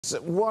So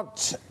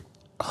what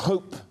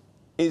hope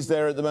is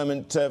there at the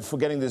moment for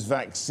getting this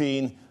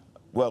vaccine,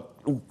 well,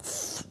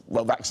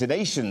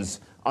 vaccinations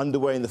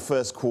underway in the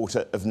first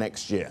quarter of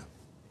next year?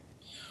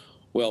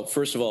 Well,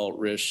 first of all,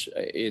 Rish,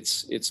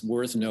 it's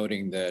worth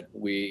noting that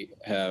we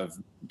have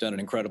done an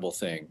incredible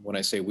thing. When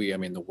I say we, I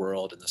mean the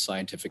world and the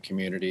scientific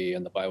community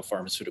and the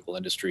biopharmaceutical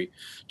industry,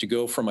 to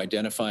go from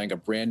identifying a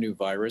brand new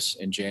virus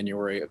in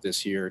January of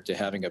this year to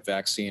having a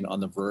vaccine on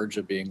the verge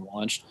of being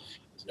launched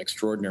is an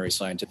extraordinary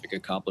scientific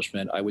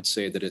accomplishment. I would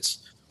say that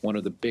it's one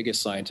of the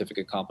biggest scientific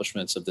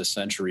accomplishments of this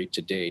century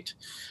to date.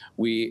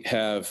 We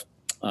have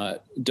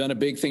done a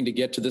big thing to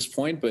get to this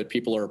point, but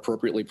people are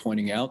appropriately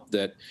pointing out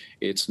that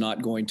it's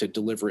not going to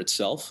deliver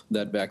itself,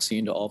 that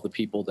vaccine, to all the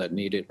people that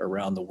need it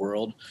around the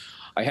world.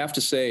 I have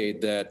to say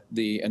that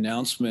the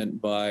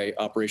announcement by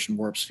Operation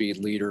Warp Speed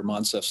leader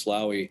Moncef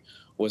Slaoui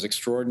was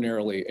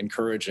extraordinarily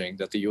encouraging,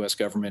 that the U.S.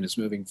 government is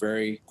moving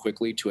very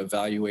quickly to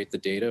evaluate the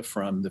data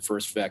from the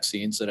first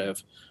vaccines that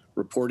have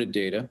reported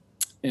data,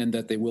 and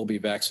that they will be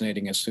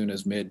vaccinating as soon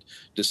as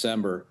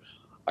mid-December.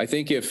 I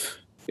think if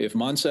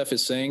Moncef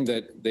is saying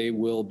that they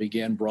will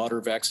begin broader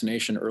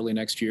vaccination early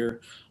next year,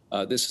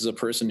 this is a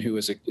person who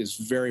is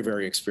very,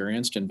 very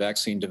experienced in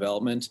vaccine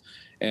development,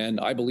 and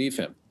I believe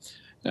him.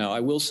 Now,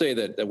 I will say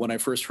that when I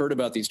first heard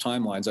about these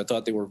timelines, I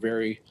thought they were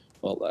very,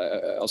 well,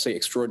 I'll say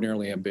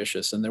extraordinarily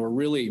ambitious, and there were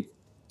really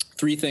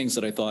three things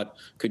that I thought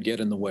could get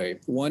in the way.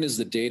 One is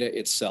the data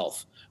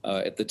itself.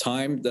 At the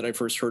time that I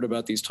first heard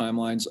about these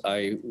timelines,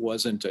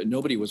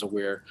 nobody was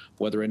aware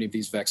whether any of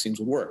these vaccines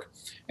would work.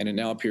 And it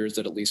now appears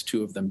that at least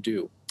two of them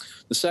do.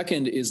 The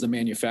second is the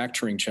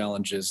manufacturing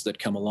challenges that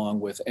come along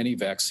with any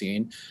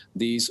vaccine.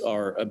 These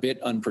are a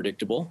bit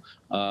unpredictable.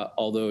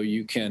 Although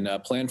you can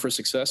plan for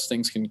success,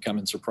 things can come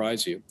and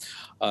surprise you.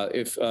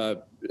 If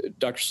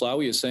Dr.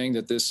 Slaoui is saying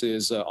that this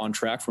is on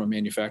track from a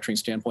manufacturing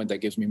standpoint, that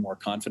gives me more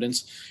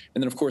confidence.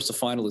 And then, of course, the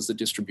final is the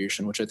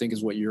distribution, which I think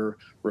is what you're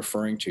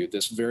referring to,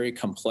 this very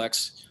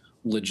complex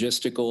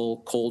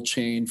logistical cold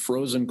chain,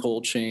 frozen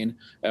cold chain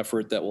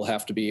effort that will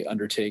have to be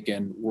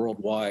undertaken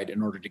worldwide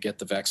in order to get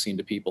the vaccine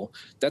to people.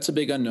 That's a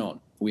big unknown.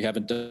 We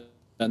haven't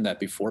done that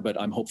before, but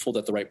I'm hopeful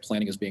that the right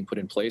planning is being put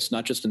in place,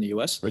 not just in the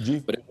U.S.,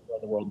 Rajeev? but everywhere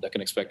in the world that can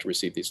expect to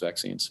receive these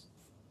vaccines.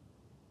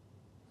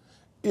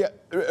 Yeah,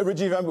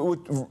 Rajeev, I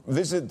will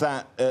visit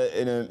that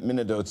in a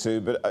minute or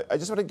two, but I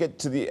just want to get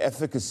to the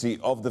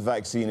efficacy of the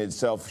vaccine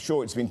itself.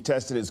 Sure, it's been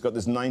tested, it's got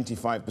this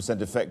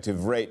 95%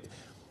 effective rate.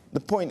 The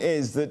point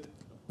is that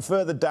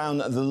further down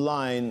the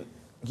line,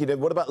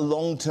 what about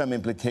long-term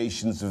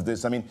implications of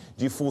this? I mean,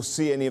 do you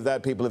foresee any of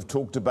that? People have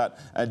talked about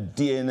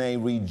DNA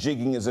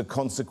rejigging as a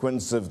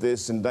consequence of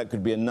this, and that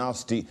could be a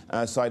nasty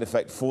side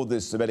effect for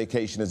this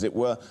medication, as it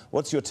were.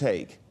 What's your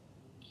take?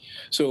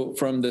 So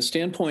from the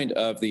standpoint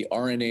of the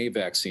RNA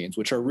vaccines,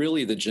 which are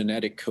really the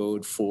genetic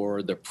code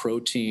for the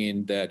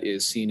protein that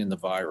is seen in the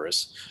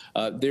virus,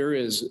 there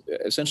is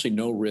essentially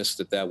no risk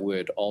that that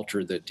would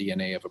alter the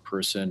DNA of a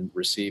person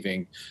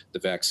receiving the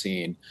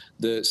vaccine.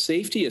 The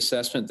safety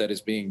assessment that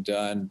is being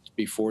done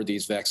before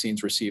these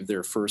vaccines receive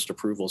their first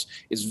approvals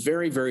is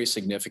very, very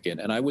significant.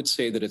 And I would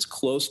say that it's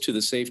close to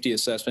the safety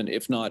assessment,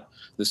 if not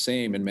the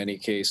same in many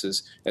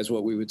cases, as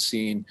what we would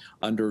see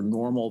under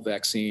normal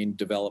vaccine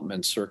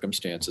development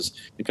circumstances.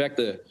 In fact,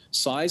 the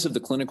size of the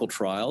clinical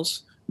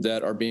trials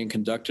that are being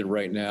conducted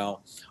right now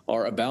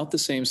are about the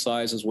same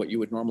size as what you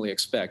would normally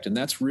expect. And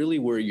that's really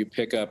where you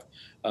pick up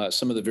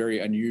some of the very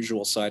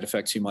unusual side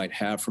effects you might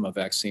have from a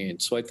vaccine.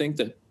 So I think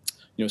that,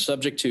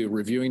 subject to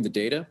reviewing the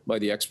data by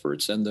the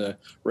experts and the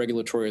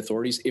regulatory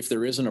authorities, if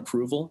there is an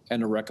approval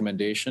and a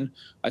recommendation,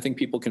 I think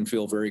people can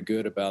feel very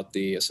good about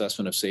the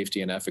assessment of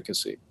safety and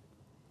efficacy.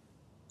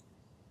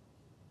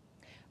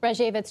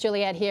 Rajeev, it's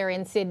Juliet here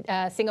in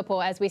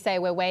Singapore. As we say,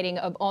 we're waiting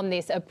on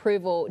this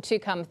approval to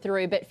come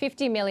through, but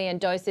 50 million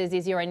doses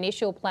is your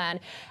initial plan.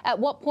 At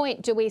what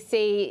point do we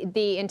see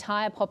the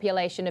entire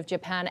population of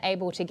Japan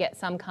able to get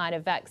some kind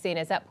of vaccine?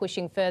 Is that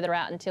pushing further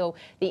out until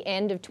the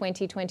end of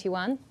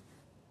 2021?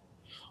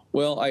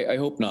 Well, I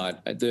hope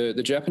not.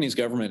 The Japanese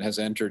government has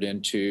entered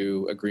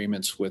into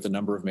agreements with a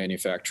number of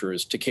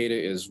manufacturers. Takeda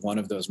is one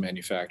of those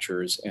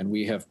manufacturers, and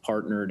we have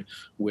partnered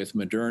with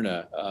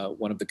Moderna,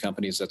 one of the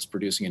companies that's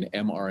producing an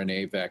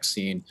mRNA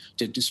vaccine,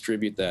 to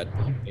distribute that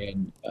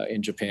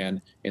in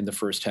Japan in the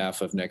first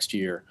half of next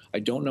year. I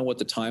don't know what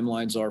the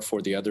timelines are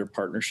for the other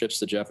partnerships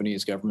the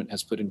Japanese government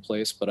has put in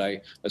place, but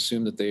I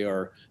assume that they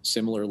are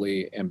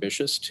similarly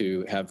ambitious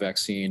to have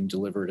vaccine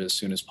delivered as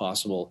soon as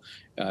possible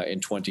in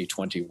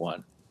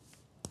 2021.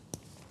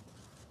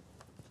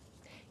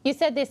 You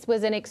said this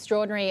was an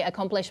extraordinary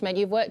accomplishment.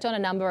 You've worked on a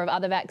number of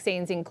other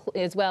vaccines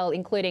as well,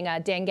 including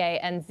dengue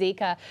and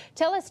Zika.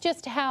 Tell us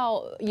just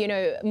how,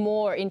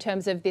 more in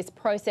terms of this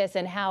process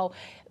and how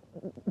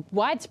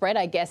widespread,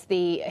 I guess,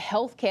 the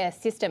healthcare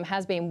system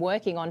has been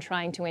working on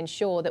trying to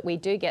ensure that we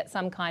do get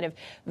some kind of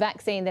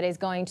vaccine that is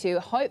going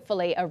to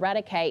hopefully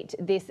eradicate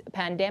this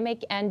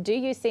pandemic. And do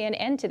you see an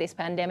end to this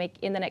pandemic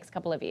in the next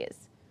couple of years?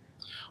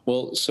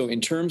 Well, so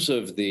in terms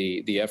of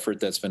the effort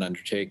that's been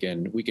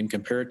undertaken, we can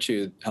compare it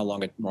to how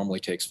long it normally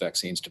takes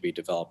vaccines to be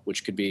developed,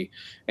 which could be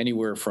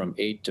anywhere from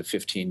 8 to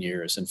 15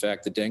 years. In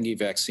fact, the dengue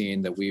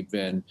vaccine that we've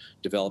been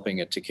developing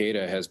at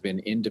Takeda has been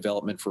in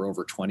development for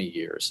over 20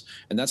 years.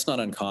 And that's not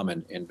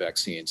uncommon in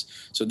vaccines.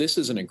 So this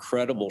is an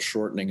incredible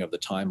shortening of the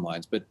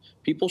timelines. But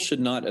people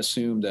should not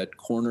assume that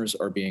corners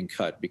are being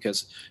cut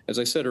because, as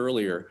I said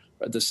earlier,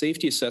 the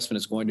safety assessment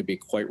is going to be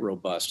quite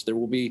robust. There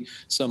will be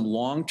some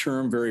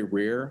long-term, very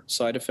rare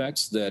side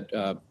effects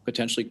that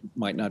potentially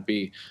might not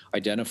be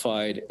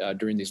identified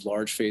during these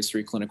large phase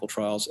 3 clinical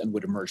trials and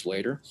would emerge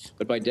later.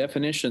 But by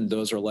definition,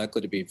 those are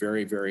likely to be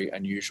very, very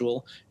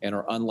unusual and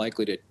are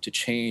unlikely to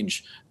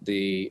change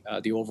the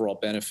overall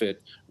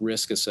benefit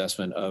risk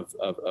assessment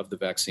of the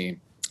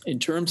vaccine. In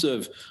terms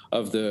of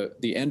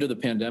the end of the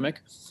pandemic,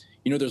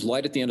 there's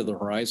light at the end of the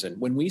horizon.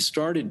 When we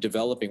started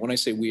developing, when I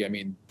say we, I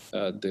mean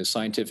the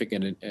scientific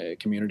and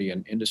community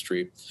and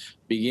industry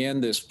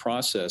began this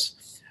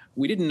process,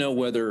 we didn't know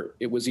whether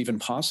it was even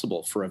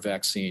possible for a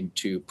vaccine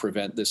to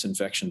prevent this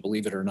infection,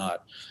 believe it or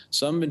not.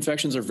 Some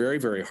infections are very,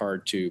 very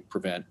hard to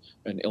prevent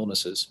and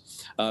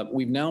illnesses.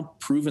 We've now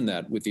proven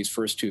that with these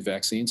first 2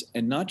 vaccines.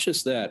 And not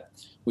just that,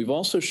 we've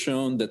also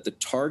shown that the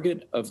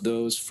target of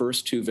those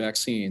first 2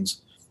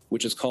 vaccines,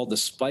 which is called the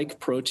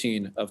spike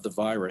protein of the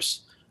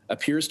virus,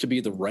 appears to be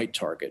the right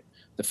target.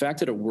 The fact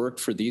that it worked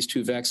for these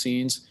 2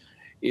 vaccines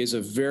is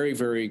a very,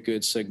 very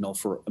good signal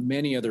for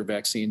many other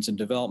vaccines in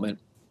development.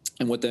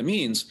 And what that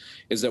means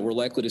is that we're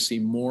likely to see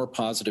more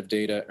positive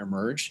data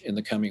emerge in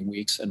the coming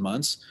weeks and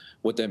months.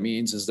 What that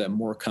means is that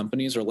more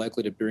companies are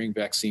likely to bring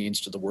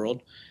vaccines to the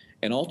world.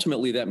 And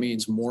ultimately, that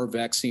means more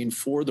vaccine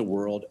for the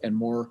world and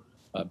more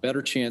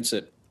better chance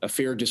at a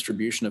fair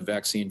distribution of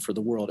vaccine for the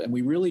world. And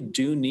we really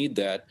do need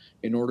that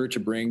in order to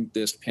bring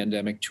this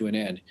pandemic to an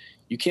end.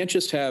 You can't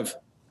just have,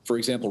 for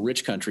example,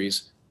 rich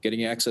countries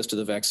getting access to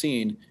the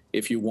vaccine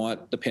if you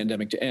want the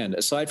pandemic to end.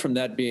 Aside from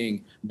that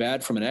being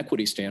bad from an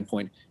equity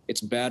standpoint,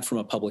 it's bad from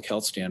a public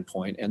health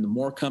standpoint. And the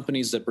more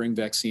companies that bring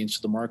vaccines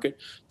to the market,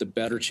 the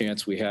better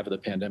chance we have of the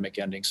pandemic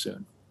ending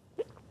soon.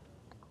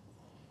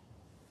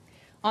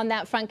 On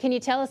that front, can you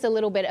tell us a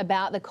little bit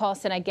about the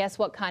costs and I guess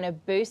what kind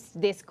of boost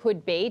this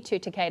could be to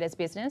Takeda's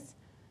business?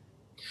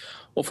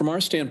 Well, from our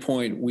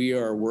standpoint, we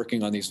are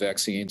working on these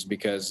vaccines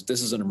because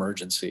this is an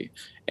emergency.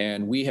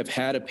 And we have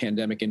had a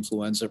pandemic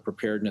influenza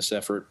preparedness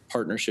effort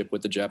partnership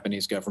with the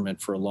Japanese government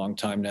for a long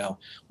time now.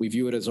 We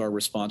view it as our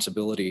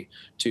responsibility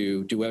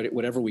to do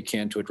whatever we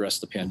can to address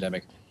the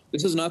pandemic.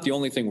 This is not the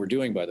only thing we're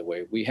doing, by the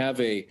way. We have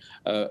a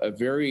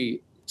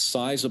very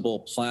sizable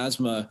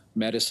plasma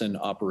medicine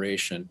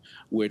operation,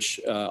 which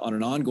on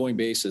an ongoing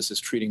basis is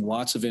treating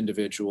lots of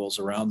individuals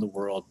around the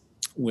world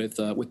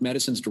with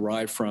medicines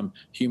derived from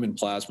human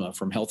plasma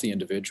from healthy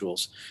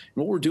individuals.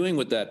 And what we're doing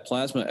with that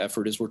plasma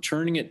effort is we're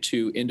turning it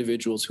to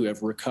individuals who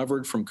have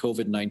recovered from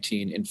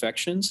COVID-19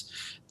 infections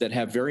that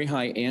have very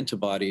high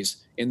antibodies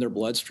in their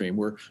bloodstream.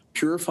 We're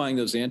purifying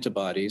those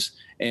antibodies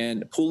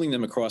and pooling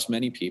them across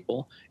many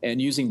people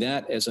and using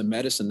that as a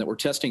medicine that we're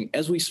testing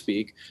as we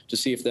speak to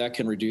see if that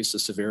can reduce the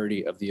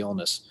severity of the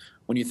illness.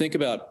 When you think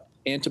about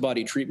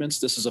antibody treatments,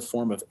 this is a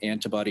form of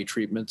antibody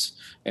treatments,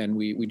 and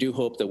we do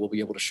hope that we'll be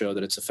able to show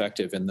that it's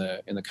effective in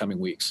the coming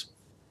weeks.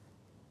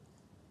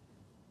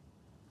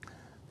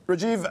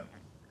 Rajeev,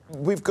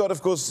 we've got,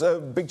 of course,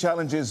 big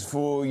challenges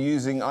for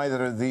using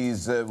either of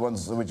these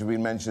ones which have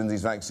been mentioned,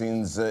 these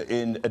vaccines,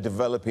 in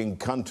developing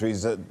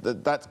countries.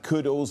 That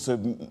could also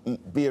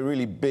be a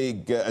really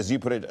big, as you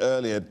put it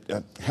earlier,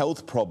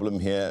 health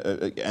problem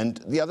here. And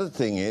the other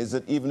thing is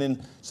that even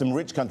in some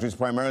rich countries,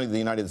 primarily the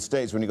United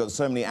States, when you've got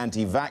so many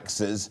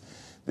anti-vaxxers,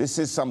 this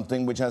is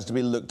something which has to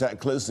be looked at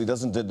closely,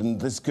 doesn't it? And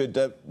this could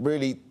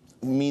really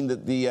mean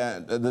that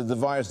the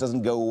virus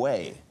doesn't go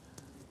away.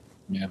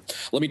 Yeah.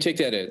 Let me take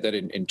that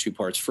in 2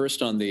 parts.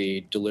 First, on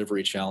the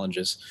delivery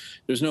challenges,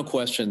 there's no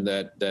question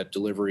that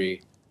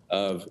delivery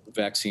of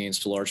vaccines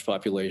to large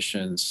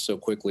populations so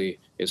quickly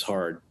is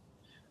hard.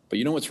 But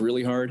you know what's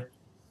really hard?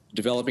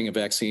 Developing a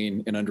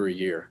vaccine in under a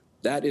year.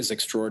 That is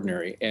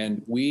extraordinary.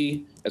 And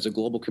we, as a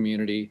global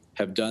community,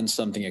 have done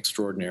something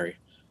extraordinary.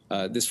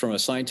 This, from a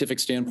scientific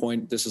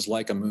standpoint, this is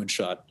like a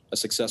moonshot, a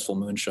successful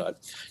moonshot.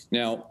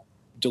 Now,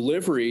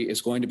 delivery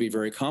is going to be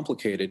very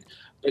complicated,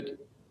 but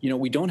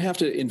we don't have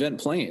to invent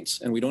planes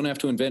and we don't have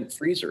to invent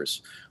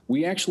freezers.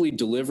 We actually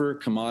deliver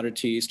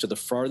commodities to the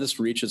farthest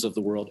reaches of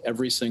the world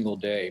every single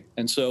day.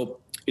 And so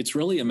it's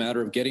really a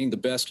matter of getting the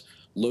best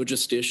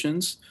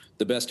logisticians,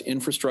 the best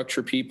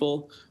infrastructure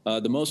people,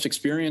 the most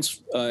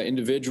experienced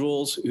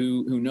individuals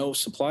who know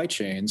supply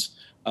chains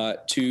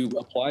to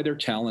apply their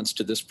talents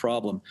to this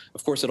problem.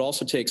 Of course, it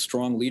also takes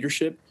strong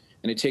leadership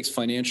and it takes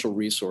financial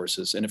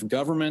resources. And if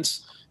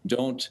governments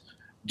don't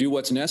do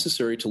what's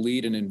necessary to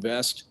lead and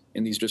invest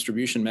in these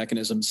distribution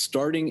mechanisms,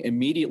 starting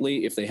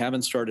immediately, if they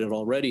haven't started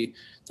already,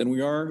 then we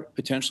are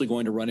potentially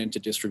going to run into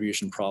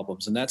distribution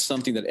problems. And that's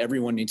something that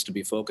everyone needs to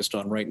be focused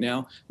on right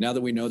now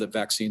that we know that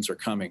vaccines are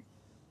coming.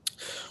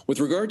 With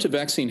regard to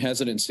vaccine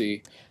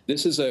hesitancy,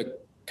 this is a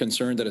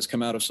concern that has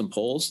come out of some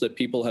polls that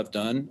people have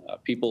done.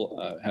 People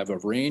have a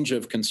range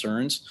of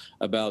concerns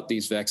about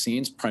these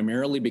vaccines,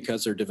 primarily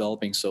because they're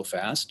developing so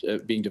fast,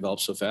 being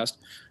developed so fast.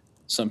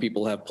 Some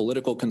people have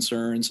political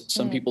concerns.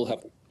 Some people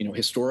have,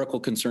 historical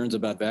concerns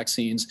about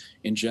vaccines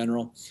in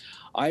general.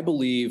 I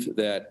believe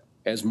that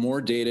as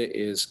more data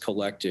is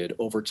collected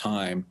over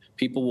time,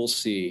 people will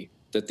see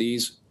that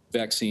these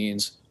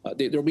vaccines,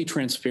 there'll be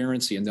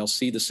transparency, and they'll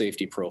see the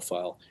safety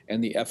profile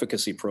and the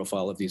efficacy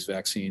profile of these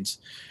vaccines.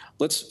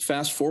 Let's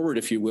fast forward,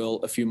 if you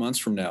will, a few months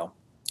from now.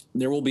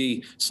 There will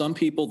be some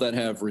people that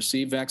have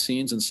received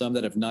vaccines and some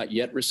that have not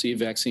yet received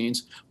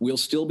vaccines. We'll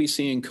still be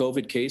seeing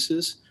COVID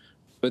cases,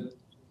 but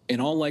in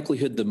all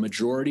likelihood, the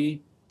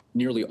majority,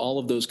 nearly all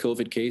of those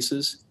COVID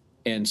cases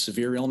and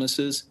severe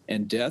illnesses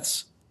and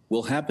deaths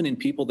will happen in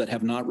people that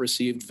have not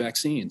received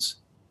vaccines.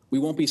 We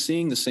won't be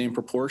seeing the same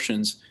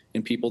proportions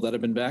in people that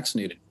have been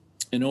vaccinated.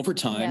 And over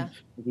time,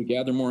 as we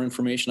gather more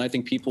information, I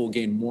think people will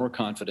gain more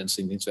confidence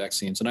in these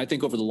vaccines. And I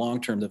think over the long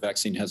term, the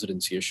vaccine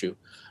hesitancy issue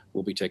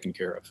will be taken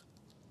care of.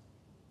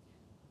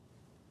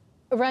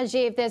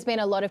 Rajeev, there's been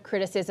a lot of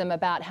criticism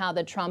about how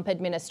the Trump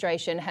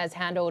administration has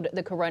handled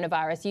the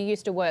coronavirus. You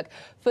used to work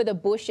for the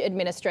Bush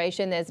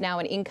administration. There's now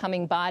an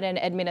incoming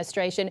Biden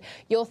administration.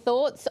 Your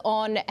thoughts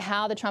on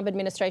how the Trump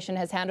administration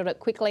has handled it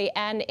quickly,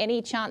 and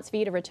any chance for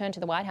you to return to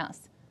the White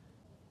House?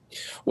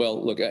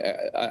 Well, look,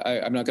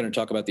 I'm not going to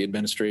talk about the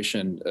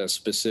administration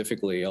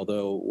specifically,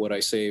 although what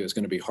I say is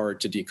going to be hard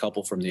to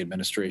decouple from the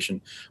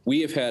administration. We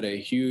have had a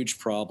huge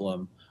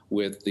problem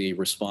with the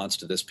response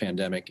to this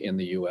pandemic in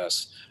the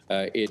U.S.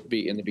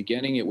 In the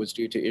beginning, it was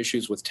due to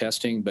issues with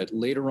testing, but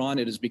later on,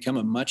 it has become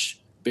a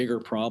much bigger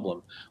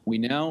problem. We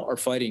now are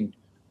fighting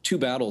two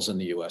battles in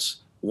the U.S.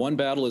 One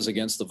battle is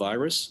against the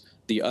virus.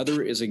 The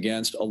other is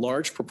against a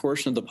large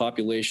proportion of the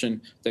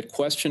population that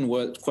questions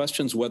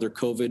whether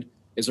COVID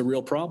is a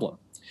real problem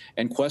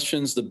and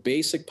questions the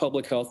basic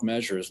public health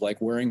measures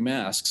like wearing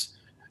masks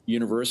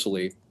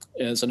universally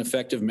as an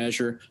effective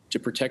measure to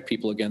protect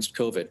people against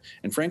COVID.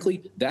 And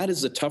frankly, that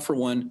is the tougher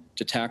one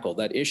to tackle.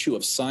 That issue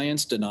of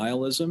science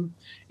denialism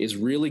is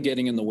really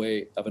getting in the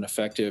way of an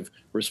effective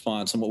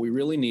response. And what we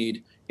really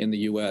need in the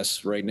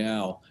U.S. right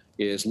now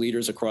is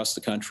leaders across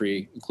the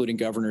country, including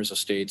governors of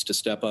states, to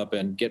step up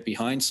and get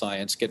behind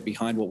science, get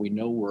behind what we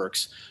know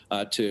works,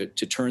 to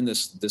turn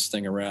this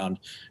thing around.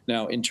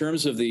 Now, in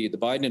terms of the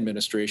Biden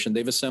administration,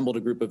 they've assembled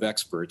a group of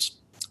experts,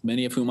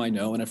 many of whom I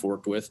know and have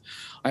worked with.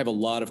 I have a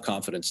lot of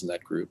confidence in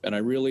that group, and I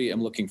really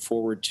am looking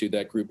forward to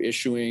that group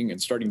issuing and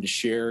starting to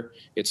share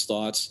its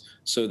thoughts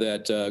so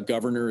that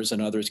governors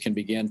and others can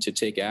begin to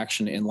take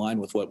action in line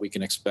with what we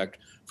can expect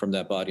from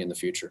that body in the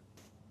future.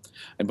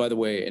 And by the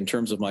way, in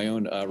terms of my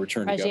own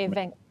return to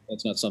government,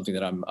 that's not something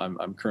that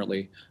I'm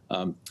currently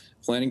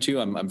planning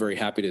to. I'm very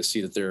happy to see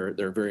that there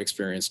are very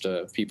experienced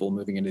people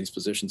moving into these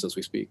positions as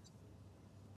we speak.